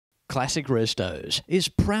Classic Restos is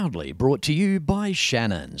proudly brought to you by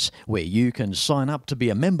Shannons, where you can sign up to be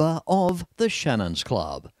a member of the Shannons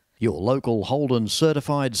Club, your local Holden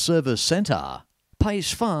certified service centre,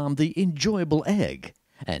 Pace Farm the enjoyable egg,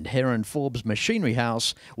 and Heron Forbes Machinery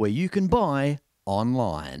House, where you can buy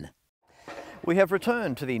online. We have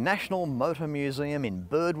returned to the National Motor Museum in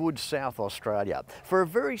Birdwood, South Australia for a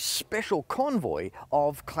very special convoy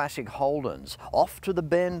of classic Holdens off to the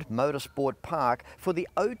Bend Motorsport Park for the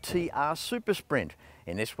OTR Super Sprint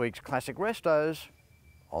in this week's Classic Restos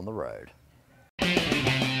on the road.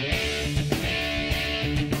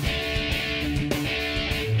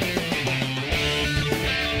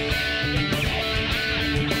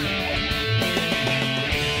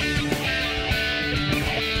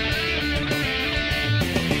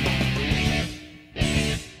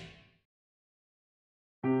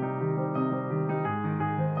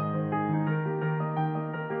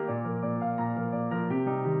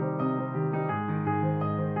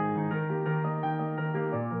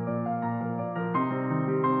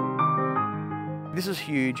 This is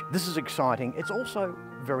huge, this is exciting, it's also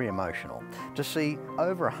very emotional to see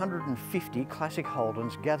over 150 classic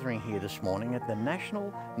Holdens gathering here this morning at the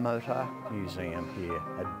National Motor Museum here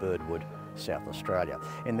at Birdwood, South Australia,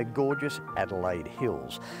 in the gorgeous Adelaide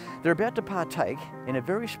Hills. They're about to partake in a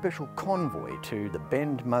very special convoy to the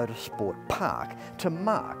Bend Motorsport Park to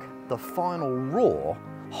mark the final raw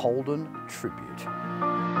Holden tribute.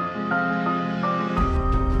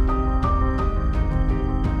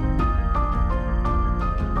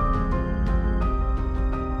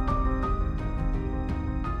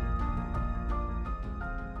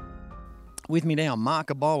 With me now, Marc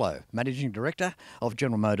Ebolo, Managing Director of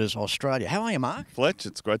General Motors Australia. How are you, Marc? Fletch,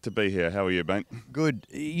 it's great to be here. How are you, mate? Good.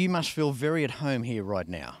 You must feel very at home here right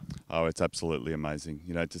now. Oh, it's absolutely amazing.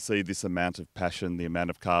 You know, to see this amount of passion, the amount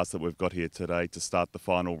of cars that we've got here today to start the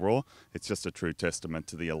final Raw, it's just a true testament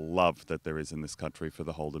to the love that there is in this country for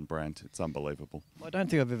the Holden brand. It's unbelievable. I don't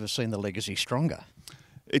think I've ever seen the legacy stronger.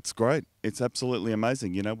 It's great. It's absolutely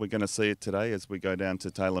amazing. You know, we're going to see it today as we go down to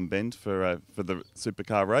Tailem Bend for the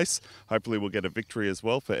supercar race. Hopefully we'll get a victory as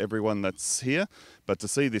well for everyone that's here. But to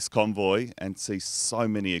see this convoy and see so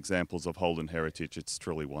many examples of Holden heritage, it's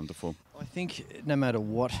truly wonderful. I think no matter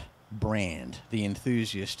what brand the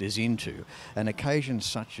enthusiast is into, an occasion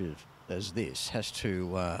such as this has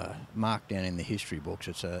to mark down in the history books.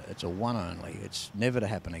 It's a one only. It's never to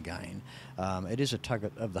happen again. It is a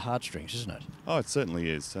tug of the heartstrings, isn't it? Oh, it certainly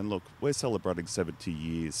is. And look, we're celebrating 70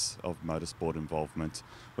 years of motorsport involvement.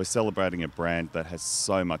 We're celebrating a brand that has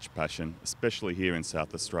so much passion, especially here in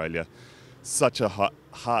South Australia. Such a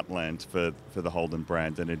heartland for the Holden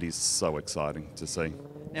brand, and it is so exciting to see.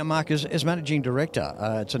 Now, Marc, as Managing Director,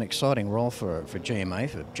 it's an exciting role for GMA,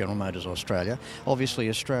 for General Motors Australia, obviously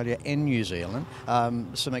Australia and New Zealand.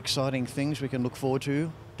 Some exciting things we can look forward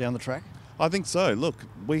to down the track? I think so. Look,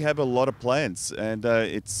 we have a lot of plans, and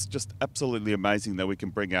it's just absolutely amazing that we can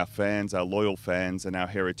bring our fans, our loyal fans, and our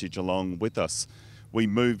heritage along with us. We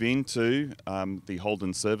move into the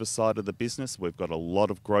Holden service side of the business. We've got a lot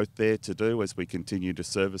of growth there to do as we continue to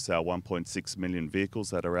service our 1.6 million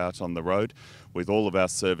vehicles that are out on the road with all of our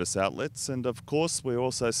service outlets. And of course, we're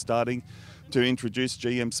also starting to introduce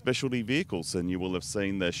GM specialty vehicles, and you will have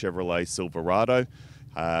seen the Chevrolet Silverado,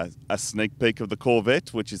 a sneak peek of the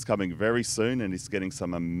Corvette, which is coming very soon and is getting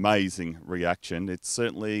some amazing reaction. It's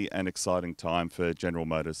certainly an exciting time for General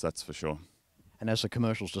Motors, that's for sure. And as the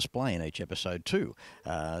commercials display in each episode too,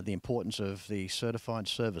 the importance of the certified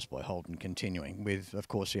service by Holden continuing with, of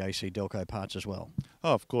course, the AC Delco parts as well.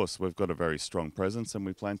 Oh, of course, we've got a very strong presence and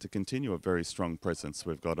we plan to continue a very strong presence.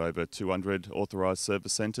 We've got over 200 authorised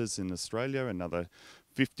service centres in Australia, another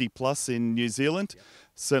 50 plus in New Zealand.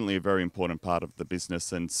 Certainly a very important part of the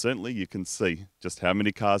business, and certainly you can see just how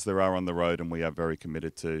many cars there are on the road, and we are very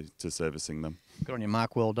committed to servicing them. Good on you,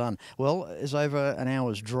 Marc. Well done. Well, there's over an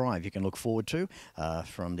hour's drive you can look forward to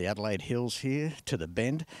from the Adelaide Hills here to the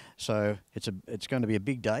Bend. So it's going to be a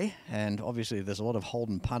big day, and obviously there's a lot of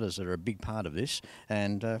Holden punters that are a big part of this.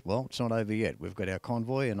 And, well, it's not over yet. We've got our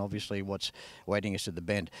convoy and obviously what's waiting us at the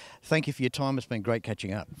Bend. Thank you for your time. It's been great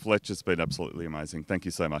catching up. Fletch, has been absolutely amazing. Thank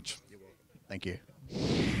you so much. Thank you.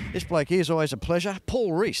 This bloke here is always a pleasure.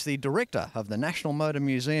 Paul Rees, the Director of the National Motor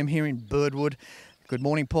Museum here in Birdwood. Good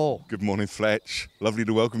morning, Paul. Good morning, Fletch. Lovely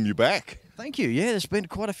to welcome you back. Thank you. Yeah, there's been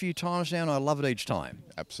quite a few times now, and I love it each time.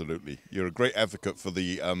 Absolutely. You're a great advocate for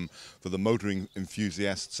the motoring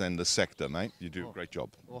enthusiasts and the sector, mate. You do a great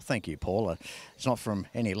job. Well, thank you, Paul. It's not from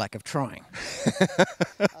any lack of trying.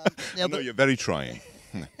 No, you're very trying.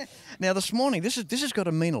 Now, this morning, this has got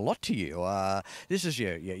to mean a lot to you. This is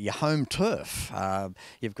your home turf.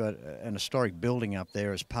 You've got an historic building up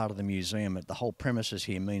there as part of the museum. The whole premises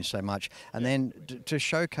here means so much. And then to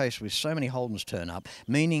showcase with so many Holdens turn up,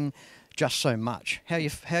 meaning just so much. How you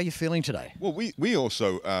feeling today? Well, we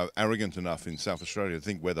also are arrogant enough in South Australia to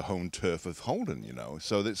think we're the home turf of Holden, you know.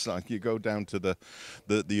 So it's like you go down to the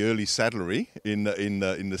early saddlery in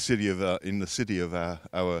the city of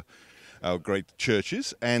our great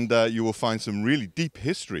churches, and you will find some really deep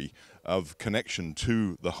history of connection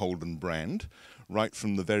to the Holden brand, right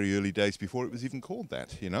from the very early days before it was even called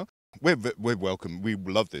that, you know. We're welcome. We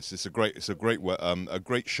love this. It's a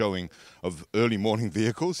great showing of early morning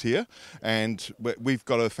vehicles here, and we've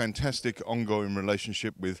got a fantastic ongoing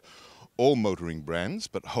relationship with all motoring brands,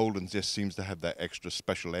 but Holden just seems to have that extra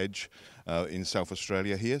special edge in South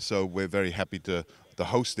Australia here. So we're very happy to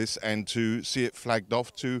host this and to see it flagged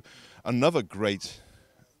off to another great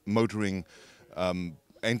motoring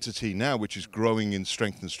entity now, which is growing in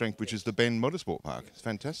strength, which is the Bend Motorsport Park. It's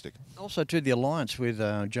fantastic. Also, to the alliance with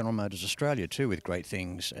General Motors Australia too, with great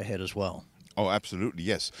things ahead as well. Oh, absolutely,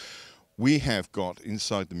 yes. We have got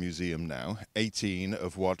inside the museum now 18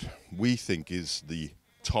 of what we think is the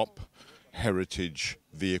top heritage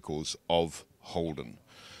vehicles of Holden.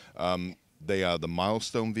 They are the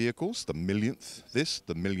milestone vehicles, the millionth this,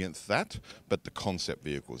 the millionth that, but the concept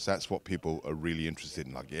vehicles. That's what people are really interested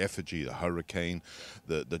in, like the Effigy, the Hurricane,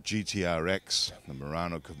 the GTRX, the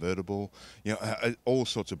Murano convertible, you know, all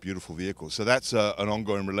sorts of beautiful vehicles. So that's an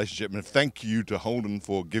ongoing relationship, and thank you to Holden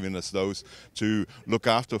for giving us those to look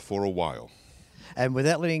after for a while. And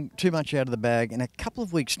without letting too much out of the bag, in a couple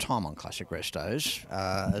of weeks' time on Classic Restos,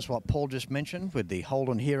 as what Paul just mentioned with the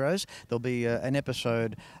Holden Heroes, there'll be an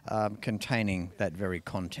episode containing that very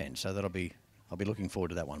content. So I'll be looking forward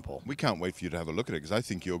to that one, Paul. We can't wait for you to have a look at it, because I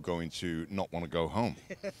think you're going to not want to go home.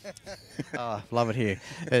 Love it here.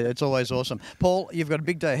 It's always awesome. Paul, you've got a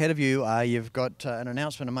big day ahead of you. You've got an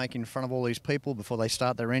announcement to make in front of all these people before they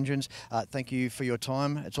start their engines. Thank you for your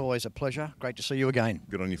time. It's always a pleasure. Great to see you again.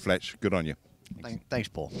 Good on you, Fletch. Good on you. Thanks,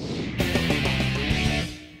 Paul.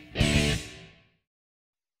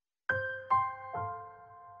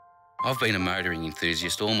 I've been a motoring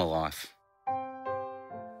enthusiast all my life.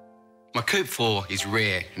 My Coupe 4 is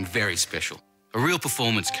rare and very special. A real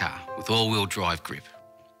performance car with all-wheel drive grip.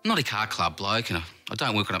 I'm not a car club bloke and I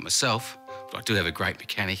don't work on it myself, but I do have a great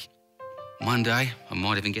mechanic. One day, I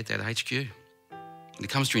might even get that HQ. When it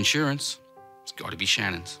comes to insurance, it's got to be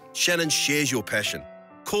Shannon's. Shannon's shares your passion.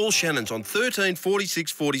 Call Shannon's on 13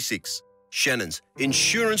 46 46. Shannon's,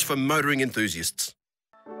 insurance for motoring enthusiasts.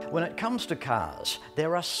 When it comes to cars,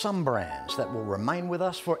 there are some brands that will remain with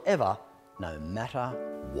us forever, no matter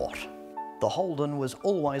what. The Holden was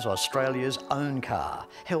always Australia's own car,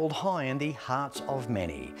 held high in the hearts of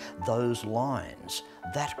many. Those lines,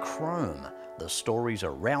 that chrome, the stories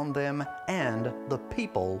around them, and the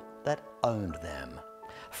people that owned them.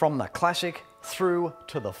 From the classic through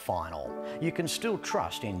to the final, you can still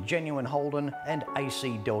trust in genuine Holden and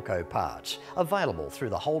AC Delco parts, available through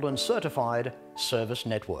the Holden Certified Service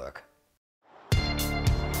Network.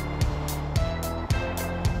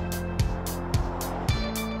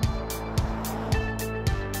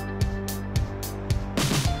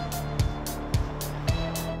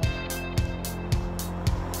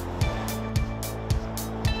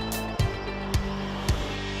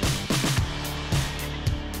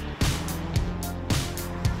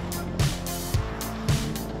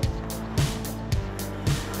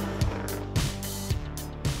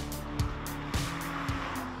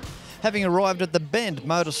 Having arrived at the Bend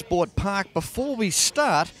Motorsport Park, before we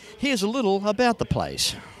start, here's a little about the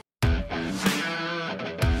place.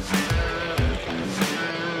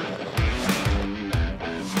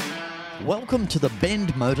 Welcome to the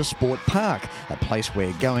Bend Motorsport Park, a place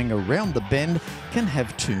where going around the bend can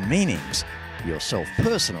have two meanings. Yourself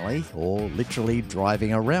personally, or literally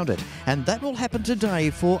driving around it. And that will happen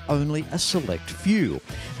today for only a select few.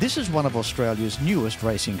 This is one of Australia's newest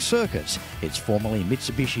racing circuits. It's formerly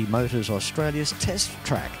Mitsubishi Motors Australia's test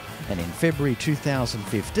track. And in February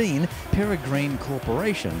 2015, Peregrine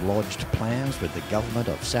Corporation lodged plans with the Government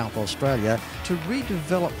of South Australia to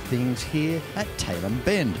redevelop things here at Tailem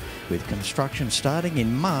Bend, with construction starting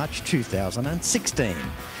in March 2016.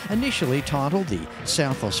 Initially titled the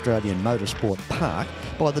South Australian Motorsport Park,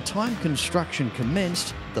 by the time construction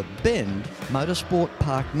commenced, the Bend Motorsport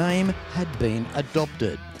Park name had been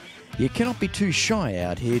adopted. You cannot be too shy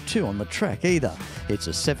out here too on the track either. It's a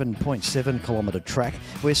 7.7 kilometre track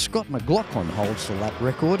where Scott McLaughlin holds the lap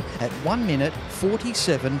record at 1 minute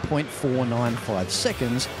 47.495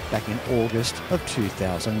 seconds back in August of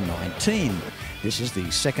 2019. This is the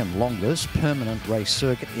second longest permanent race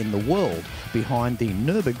circuit in the world, behind the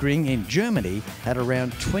Nürburgring in Germany at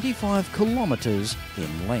around 25 kilometres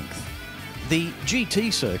in length. The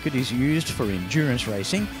GT circuit is used for endurance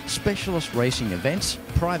racing, specialist racing events,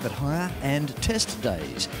 private hire and test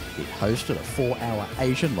days. It hosted a 4-hour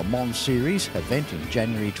Asian Le Mans Series event in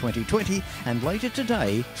January 2020, and later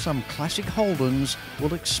today some classic Holdens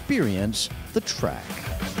will experience the track.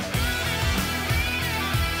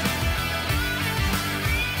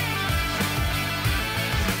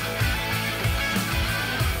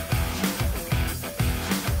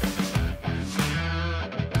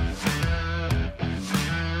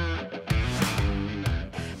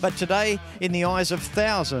 But today, in the eyes of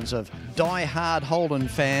thousands of die-hard Holden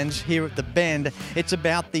fans here at the Bend, it's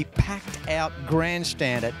about the packed-out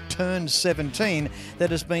grandstand at Turn 17 that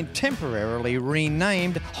has been temporarily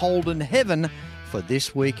renamed Holden Heaven for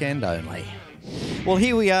this weekend only. Well,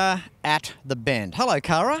 here we are at the Bend. Hello,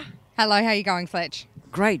 Cara. Hello, how are you going, Fletch?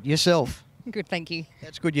 Great, yourself? Good, thank you.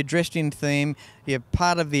 That's good. You're dressed in theme. You're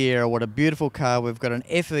part of the era. What a beautiful car. We've got an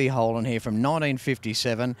FE Holden here from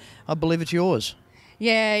 1957. I believe it's yours.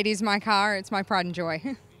 Yeah, it is my car. It's my pride and joy.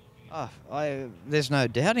 Oh, there's no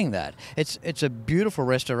doubting that. It's a beautiful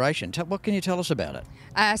restoration. What can you tell us about it?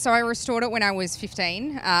 So I restored it when I was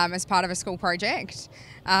 15 as part of a school project.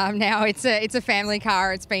 Now it's a family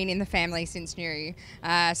car. It's been in the family since new.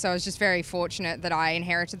 So I was just very fortunate that I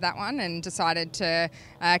inherited that one and decided to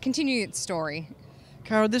continue its story.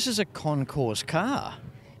 Cara, this is a concourse car.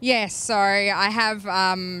 Yes, so I have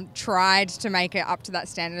tried to make it up to that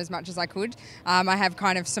standard as much as I could. I have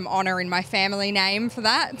kind of some honour in my family name for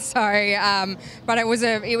that. So, but it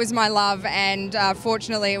was my love, and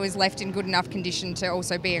fortunately, it was left in good enough condition to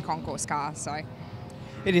also be a concourse car. So.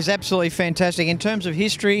 It is absolutely fantastic. In terms of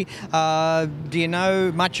history, do you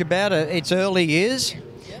know much about it? Its early years?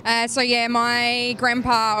 So yeah, my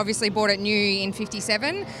grandpa obviously bought it new in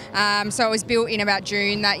 57, so it was built in about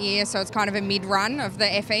June that year, so it's kind of a mid-run of the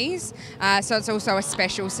FEs, so it's also a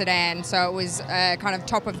special sedan, so it was kind of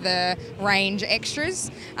top of the range extras.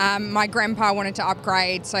 My grandpa wanted to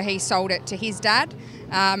upgrade, so he sold it to his dad,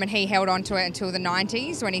 and he held on to it until the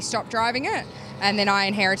 90s when he stopped driving it, and then I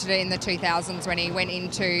inherited it in the 2000s when he went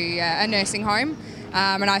into a nursing home,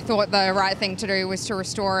 and I thought the right thing to do was to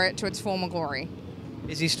restore it to its former glory.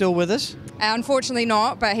 Is he still with us? Unfortunately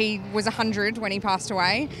not, but he was 100 when he passed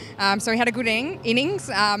away. So he had a good innings,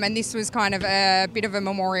 and this was kind of a bit of a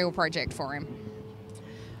memorial project for him.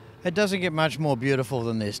 It doesn't get much more beautiful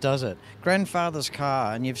than this, does it? Grandfather's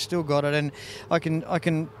car, and you've still got it, and I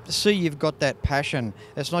can see you've got that passion.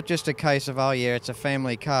 It's not just a case of, oh yeah, it's a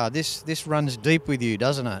family car. This runs deep with you,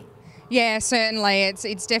 doesn't it? Yeah, certainly.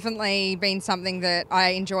 It's definitely been something that I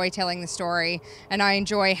enjoy telling the story, and I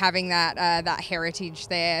enjoy having that heritage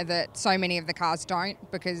there that so many of the cars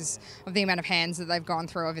don't, because of the amount of hands that they've gone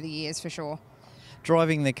through over the years, for sure.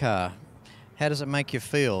 Driving the car, how does it make you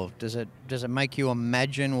feel? Does it make you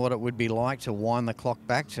imagine what it would be like to wind the clock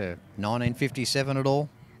back to 1957 at all?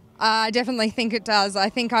 I definitely think it does. I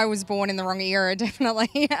think I was born in the wrong era,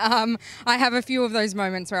 definitely. I have a few of those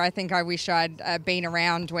moments where I think I wish I'd been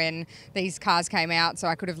around when these cars came out so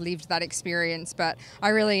I could have lived that experience. But I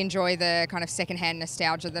really enjoy the kind of secondhand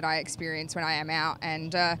nostalgia that I experience when I am out.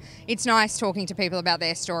 And it's nice talking to people about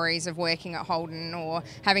their stories of working at Holden or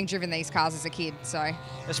having driven these cars as a kid. So,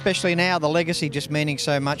 especially now, the legacy just meaning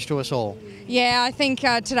so much to us all. Yeah, I think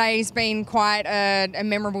today's been quite a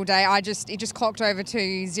memorable day. It just clocked over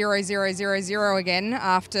to 0000 again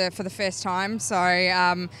for the first time,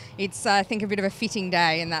 so it's I think a bit of a fitting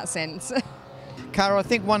day in that sense. Cara, I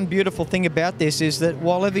think one beautiful thing about this is that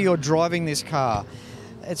while you're driving this car,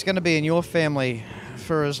 it's going to be in your family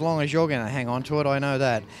for as long as you're going to hang on to it, I know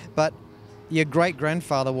that, but your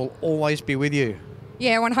great-grandfather will always be with you.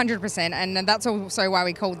 Yeah, 100%, and that's also why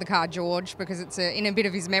we called the car George, because it's in a bit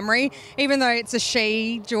of his memory. Even though it's a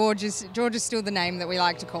she, George is still the name that we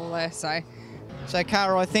like to call her. So,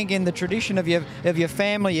 Cara, I think in the tradition of your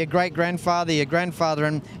family, your great-grandfather, your grandfather,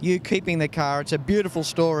 and you keeping the car, it's a beautiful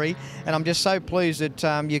story, and I'm just so pleased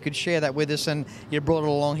that you could share that with us and you brought it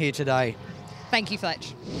along here today. Thank you,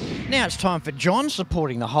 Fletch. Now it's time for John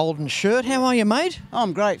supporting the Holden shirt. How are you, mate?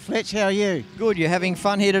 I'm great, Fletch. How are you? Good. You having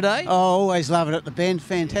fun here today? Oh, always love it at the Bend.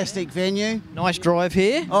 Fantastic venue. Nice drive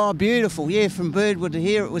here. Oh, beautiful. Yeah, from Birdwood to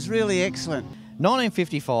here, it was really excellent.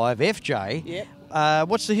 1955 FJ. Yep.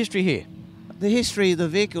 What's the history here? the history of the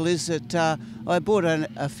vehicle is that I bought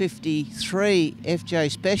a 53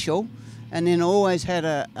 FJ Special, and then I always had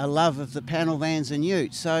a love of the panel vans and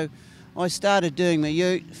utes. So I started doing my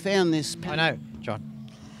ute, found this... I know, John.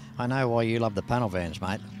 I know why you love the panel vans,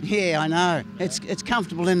 mate. Yeah, I know. It's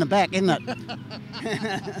comfortable in the back, isn't it?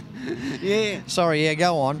 Yeah. Sorry, yeah,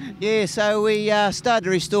 go on. Yeah, so we started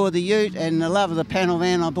to restore the ute, and the love of the panel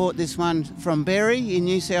van, I bought this one from Berry in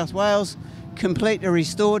New South Wales, completely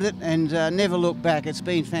restored it, and never looked back. It's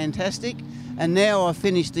been fantastic. And now I've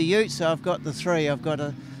finished the ute, so I've got the three. I've got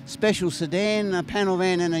a special sedan, a panel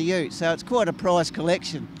van and a ute, so it's quite a prize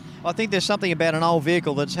collection. I think there's something about an old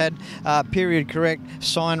vehicle that's had period correct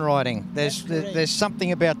sign writing. There's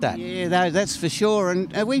something about that. Yeah, that's for sure.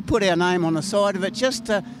 And we put our name on the side of it just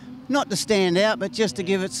to, not to stand out, but just to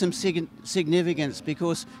give it some significance,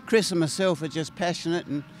 because Chris and myself are just passionate,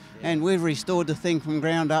 and we've restored the thing from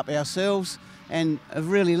ground up ourselves and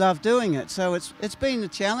have really loved doing it. So it's been a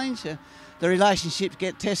challenge. The relationships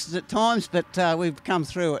get tested at times, but we've come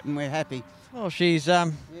through it and we're happy. Well, she's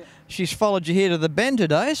followed you here to the bend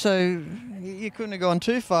today, so you couldn't have gone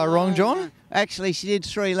too far wrong, John. Actually, she did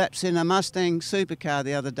 3 laps in a Mustang supercar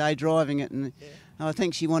the other day, driving it, and I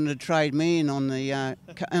think she wanted to trade me in on the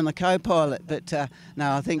co-pilot, but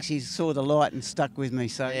no, I think she saw the light and stuck with me.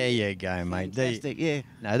 So there you go, mate. Fantastic, yeah.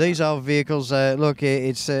 No, these old vehicles, look,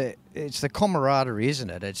 it's the camaraderie, isn't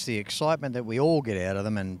it? It's the excitement that we all get out of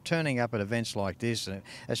them, and turning up at events like this,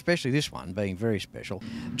 especially this one being very special.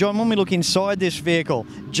 John, when we look inside this vehicle,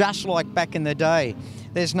 just like back in the day,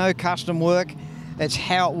 there's no custom work. It's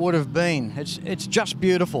how it would have been. It's just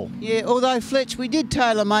beautiful. Yeah, although Fletch, we did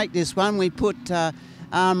tailor-make this one. We put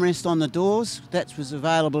armrest on the doors. That was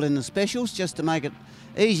available in the specials, just to make it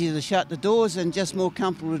easier to shut the doors and just more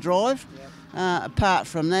comfortable to drive. Apart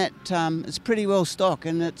from that, it's pretty well stock,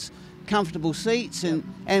 and it's comfortable seats,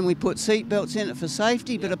 and we put seat belts in it for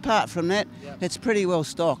safety, but apart from that, it's pretty well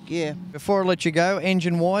stock, yeah. Before I let you go,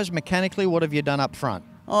 engine-wise, mechanically, what have you done up front?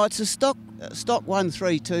 Oh, it's a stock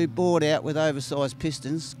 132 bored out with oversized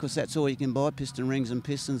pistons, because that's all you can buy, piston rings and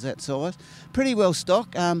pistons that size. Pretty well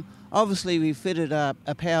stock. Obviously, we fitted a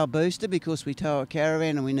power booster because we tow a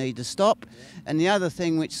caravan and we need to stop. And the other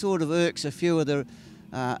thing which sort of irks a few of the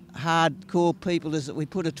hardcore people is that we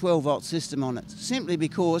put a 12-volt system on it, simply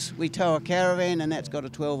because we tow a caravan and that's got a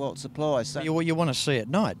 12-volt supply. So you want to see at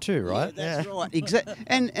night too, right? Yeah, that's right. Exactly.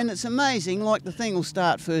 And it's amazing, like the thing will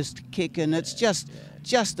start first kick, and it's just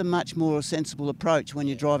a much more sensible approach when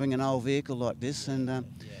you're driving an old vehicle like this.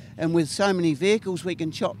 And with so many vehicles, we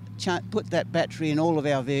can put that battery in all of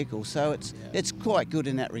our vehicles, so it's quite good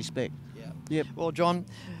in that respect. Yep. Well, John,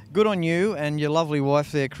 good on you and your lovely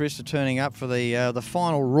wife there, Chris, for turning up for the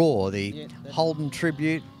final Raw, the Holden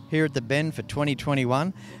tribute here at the Bend for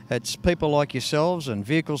 2021. It's people like yourselves and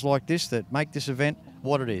vehicles like this that make this event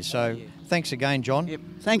what it is. So thanks again, John. Yep.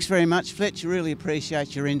 Thanks very much, Fletch. Really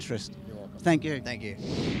appreciate your interest. Thank you. Thank you.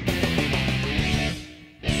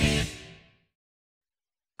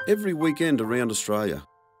 Every weekend around Australia,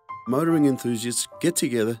 motoring enthusiasts get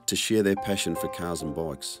together to share their passion for cars and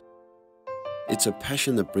bikes. It's a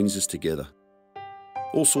passion that brings us together.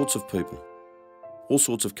 All sorts of people, all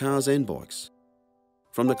sorts of cars and bikes.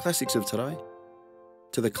 From the classics of today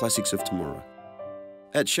to the classics of tomorrow.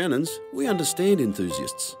 At Shannon's, we understand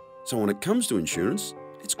enthusiasts. So when it comes to insurance,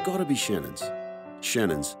 it's got to be Shannon's.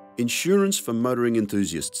 Shannon's, insurance for motoring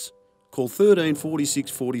enthusiasts. Call 13 46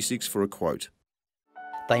 46 for a quote.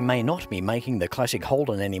 They may not be making the classic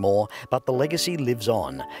Holden anymore, but the legacy lives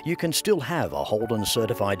on. You can still have a Holden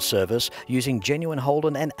certified service using genuine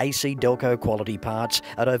Holden and AC Delco quality parts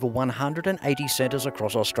at over 180 centres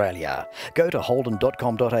across Australia. Go to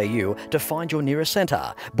holden.com.au to find your nearest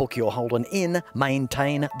centre. Book your Holden in,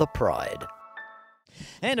 maintain the pride.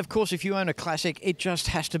 And of course, if you own a classic, it just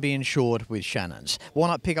has to be insured with Shannon's. Why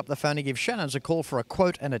not pick up the phone and give Shannon's a call for a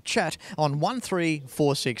quote and a chat on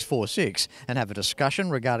 134646 and have a discussion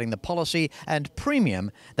regarding the policy and premium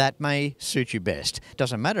that may suit you best.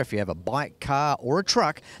 Doesn't matter if you have a bike, car or a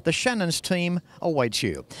truck, the Shannon's team awaits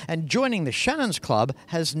you. And joining the Shannon's Club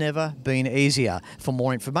has never been easier. For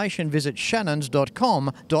more information, visit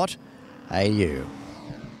shannons.com.au.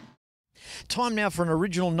 Time now for an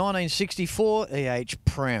original 1964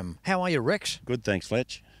 Prem. How are you, Rex? Good, thanks,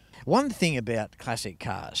 Fletch. One thing about classic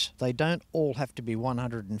cars, they don't all have to be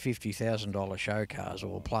 $150,000 show cars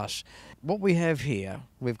or plus. What we have here,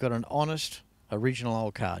 we've got an honest, original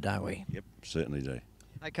old car, don't we? Yep, certainly do.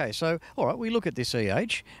 Okay, so, all right, we look at this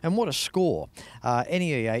and what a score.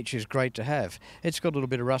 Any is great to have. It's got a little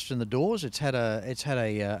bit of rust in the doors. It's had a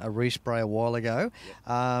respray a while ago,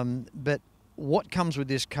 but what comes with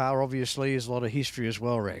this car, obviously, is a lot of history as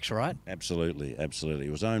well, Rex, right? Absolutely, absolutely.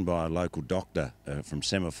 It was owned by a local doctor from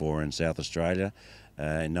Semaphore in South Australia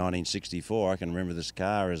in 1964. I can remember this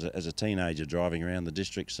car as a teenager driving around the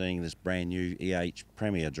district, seeing this brand new EH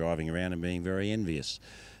Premier driving around and being very envious.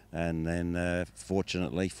 And then,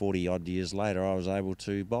 fortunately, 40 odd years later, I was able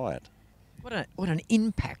to buy it. What an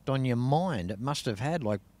impact on your mind it must have had,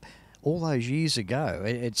 like all those years ago.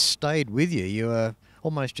 It stayed with you. You were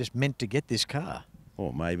almost just meant to get this car.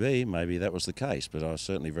 Well, maybe that was the case, but I was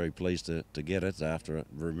certainly very pleased to get it after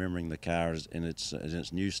remembering the car in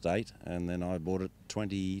its new state, and then I bought it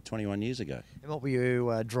 21 years ago. And what were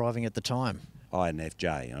you driving at the time? I had an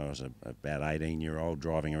FJ. I was about 18-year-old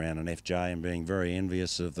driving around an FJ and being very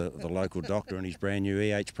envious of the local doctor and his brand new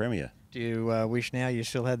EH Premier. Do you wish now you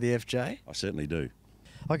still had the FJ? I certainly do.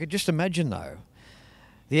 I could just imagine, though,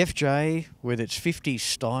 the FJ with its 50s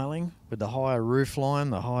styling, with the higher roof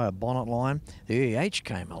line, the higher bonnet line, the EH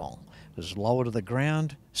came along. It was lower to the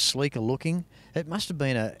ground, sleeker looking. It must have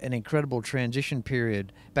been an incredible transition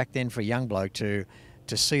period back then for a young bloke to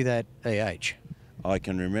see that EH. I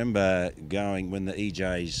can remember going when the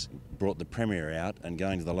EJs brought the Premier out and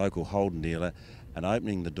going to the local Holden dealer and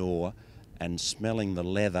opening the door and smelling the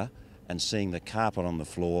leather and seeing the carpet on the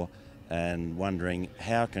floor and wondering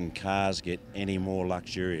how can cars get any more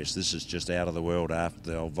luxurious. This is just out of the world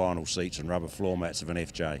after the old vinyl seats and rubber floor mats of an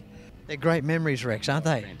FJ. They're great memories, Rex, aren't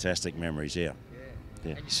they? Fantastic memories, yeah.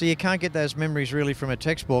 Yeah. So you can't get those memories really from a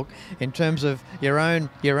textbook in terms of your own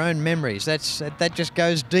memories. That just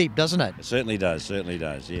goes deep, doesn't it? It certainly does,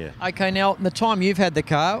 yeah. Okay, now the time you've had the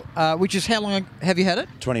car, which is how long have you had it?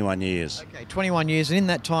 21 years. Okay, 21 years, and in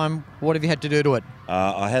that time, what have you had to do to it?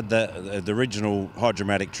 I had the original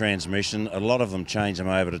hydromatic transmission. A lot of them changed them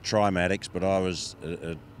over to Trimatics, but I was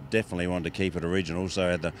definitely wanted to keep it original, so I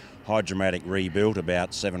had the hydromatic rebuilt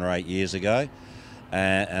about 7 or 8 years ago.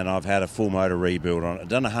 And I've had a full motor rebuild on it. I've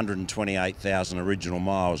done 128,000 original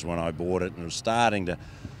miles when I bought it, and it was starting to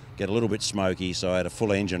get a little bit smoky, so I had a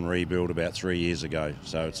full engine rebuild about 3 years ago.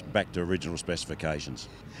 So it's back to original specifications.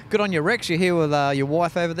 Good on you, Rex. You're here with your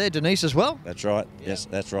wife over there, Denise, as well? That's right. Yeah. Yes,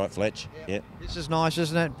 that's right, Fletch. Yeah. This is nice,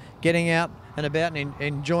 isn't it? Getting out and about and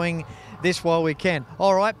enjoying this while we can.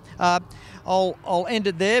 All right. I'll end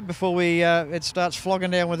it there before it starts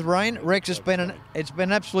flogging down with rain. Rex, it's been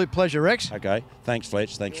an absolute pleasure, Rex. Okay. Thanks,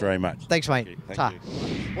 Fletch. Thanks very much. Thanks, mate. Thank you.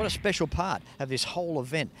 What a special part of this whole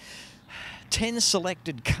event. 10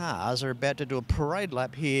 selected cars are about to do a parade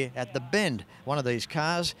lap here at the Bend. One of these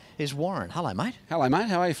cars is Warren. Hello, mate. Hello, mate.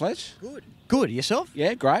 How are you, Fletch? Good. Good. Yourself?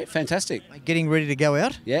 Yeah, great. Fantastic. Getting ready to go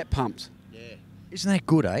out? Yeah, pumped. Yeah. Isn't that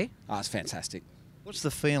good, eh? Oh, it's fantastic. What's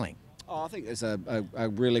the feeling? Oh, I think there's a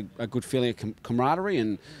really good feeling of camaraderie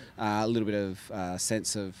and a little bit of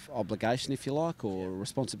sense of obligation, if you like, or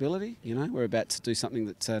responsibility. You know, we're about to do something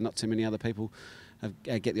that not too many other people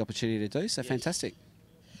get the opportunity to do, so fantastic.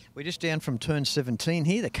 We're just down from turn 17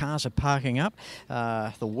 here. The cars are parking up.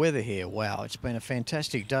 The weather here, wow, it's been a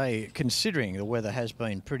fantastic day considering the weather has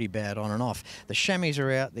been pretty bad on and off. The chamois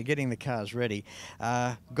are out. They're getting the cars ready.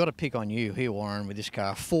 Got to pick on you here, Warren, with this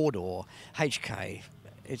car. 4-door, HK.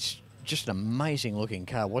 It's just an amazing looking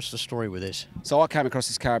car. What's the story with this? So I came across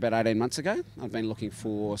this car about 18 months ago. I've been looking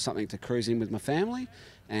for something to cruise in with my family,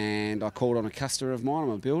 and I called on a customer of mine. I'm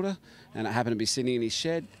a builder, and it happened to be sitting in his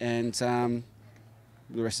shed, and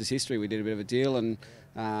the rest is history. We did a bit of a deal, and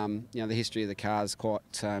the history of the car is quite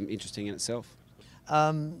interesting in itself.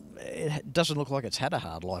 It doesn't look like it's had a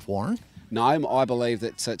hard life, Warren. No, I believe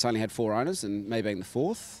that it's only had 4 owners, and me being the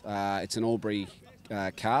 4th. It's an Albury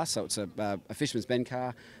car, so it's a Fisherman's Bend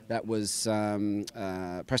car that was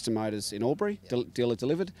Preston Motors in Albury, dealer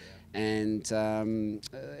delivered, and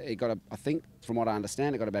it got, I think, from what I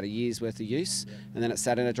understand, it got about a year's worth of use, and then it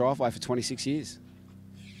sat in a driveway for 26 years.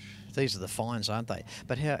 These are the finds, aren't they?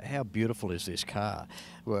 But how beautiful is this car?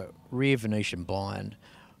 Rear Venetian blind,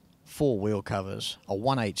 4 wheel covers, a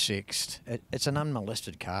 186. It's an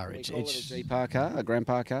unmolested car. It's a G-Par car, a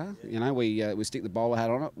grandpa car. You know, we stick the bowler hat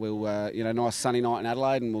on it. We'll nice sunny night in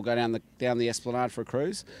Adelaide, and we'll go down the Esplanade for a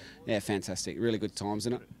cruise. Yeah, fantastic. Really good times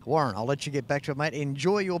in it. Warren, I'll let you get back to it, mate.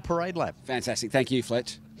 Enjoy your parade lap. Fantastic. Thank you,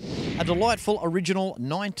 Fletch. A delightful original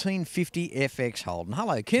 1950 FX Holden.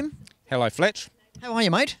 Hello, Kim. Hello, Fletch. How are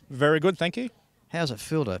you, mate? Very good, thank you. How's it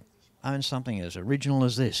feel to own something as original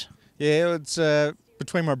as this? Yeah, it's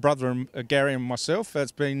between my brother and Gary and myself.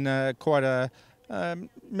 It's been quite a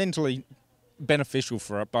mentally beneficial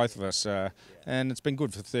for both of us, and it's been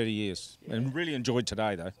good for 30 years. And really enjoyed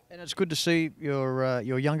today, though. And it's good to see your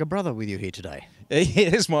younger brother with you here today.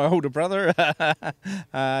 Yes, my older brother.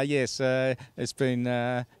 Yes, it's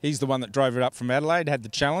been. He's the one that drove it up from Adelaide. Had the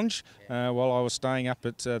challenge while I was staying up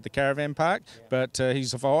at the caravan park, but he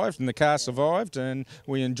survived, and the car survived, and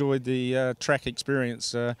we enjoyed the track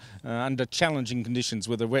experience under challenging conditions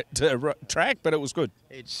with a wet track. But it was good.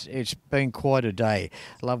 It's been quite a day.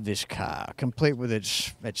 Love this car, complete with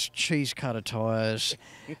its cheese cutter tyres,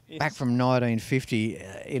 back from 1950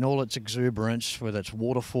 in all its exuberance, with its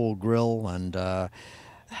waterfall grille and a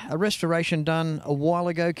restoration done a while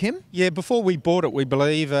ago, Kim? Yeah, before we bought it, we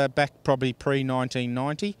believe, back probably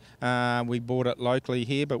pre-1990. We bought it locally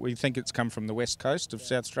here, but we think it's come from the west coast of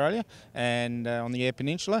South Australia and on the Eyre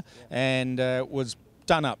Peninsula, and it was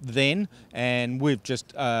done up then, and we've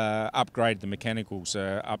just upgraded the mechanicals,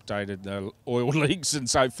 updated the oil leaks and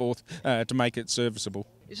so forth to make it serviceable.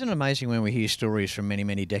 Isn't it amazing when we hear stories from many,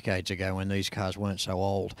 many decades ago when these cars weren't so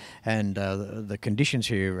old, and the conditions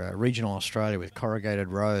here, regional Australia with corrugated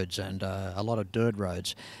roads and a lot of dirt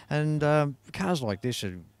roads, and cars like this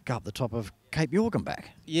would go up the top of Cape York and back.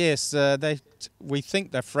 Yes, we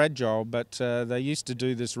think they're fragile, but they used to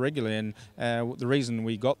do this regularly, and the reason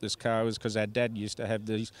we got this car was because our dad used to have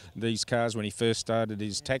these cars when he first started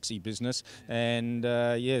his taxi business, and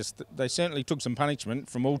yes, they certainly took some punishment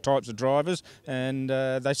from all types of drivers, and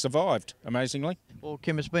they survived, amazingly. Well,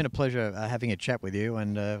 Kim, it's been a pleasure having a chat with you,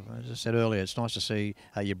 and as I said earlier, it's nice to see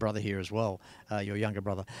your brother here as well, your younger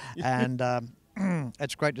brother, and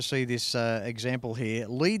it's great to see this example here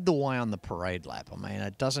lead the way on the parade lap. I mean,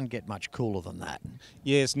 it doesn't get much cooler than that.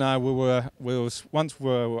 Yes, no, once we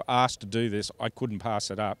were asked to do this, I couldn't pass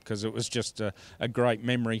it up because it was just a great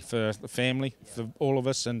memory for the family, for all of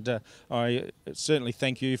us, and I certainly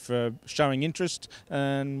thank you for showing interest,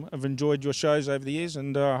 and I've enjoyed your shows over the years,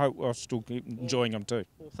 and I hope I'll still keep enjoying them too.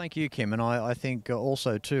 Well, thank you, Kim, and I think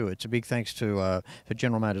also too, it's a big thanks to for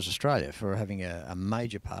General Motors Australia for having a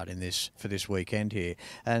major part in this for this weekend here,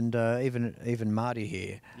 and even Marty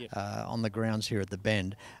here, yes, on the grounds here at the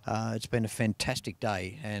Bend. It's been a fantastic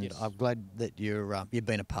day, and yes, I'm glad that you've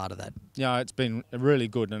been a part of that. Yeah, it's been really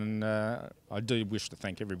good, and I do wish to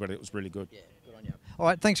thank everybody. It was really good. Yeah, good on you. All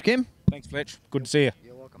right, thanks, Kim. Thanks, Fletch. Good to see you.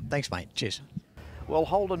 You're welcome. Thanks, mate. Cheers. Well,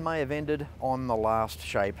 Holden may have ended on the last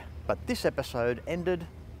shape, but this episode ended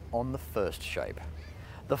on the first shape.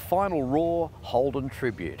 The final raw Holden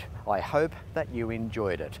tribute. I hope that you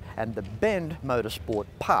enjoyed it. And the Bend Motorsport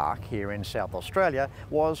Park here in South Australia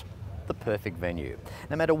was the perfect venue.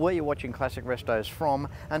 No matter where you're watching Classic Restos from,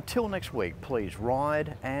 until next week, please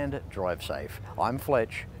ride and drive safe. I'm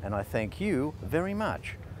Fletch, and I thank you very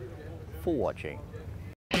much for watching.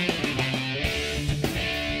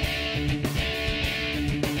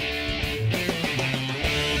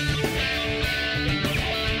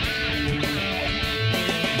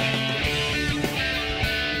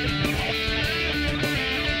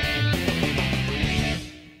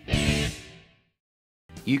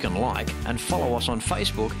 You can like and follow us on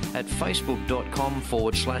Facebook at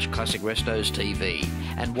facebook.com/Classic Restos TV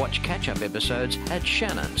and watch catch-up episodes at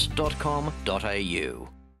shannons.com.au.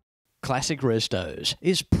 Classic Restos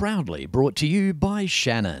is proudly brought to you by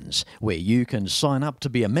Shannons, where you can sign up to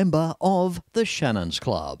be a member of the Shannons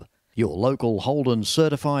Club, your local Holden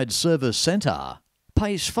certified service centre,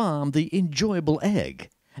 Pace Farm the enjoyable egg,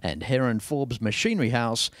 and Heron Forbes Machinery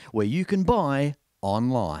House, where you can buy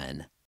online.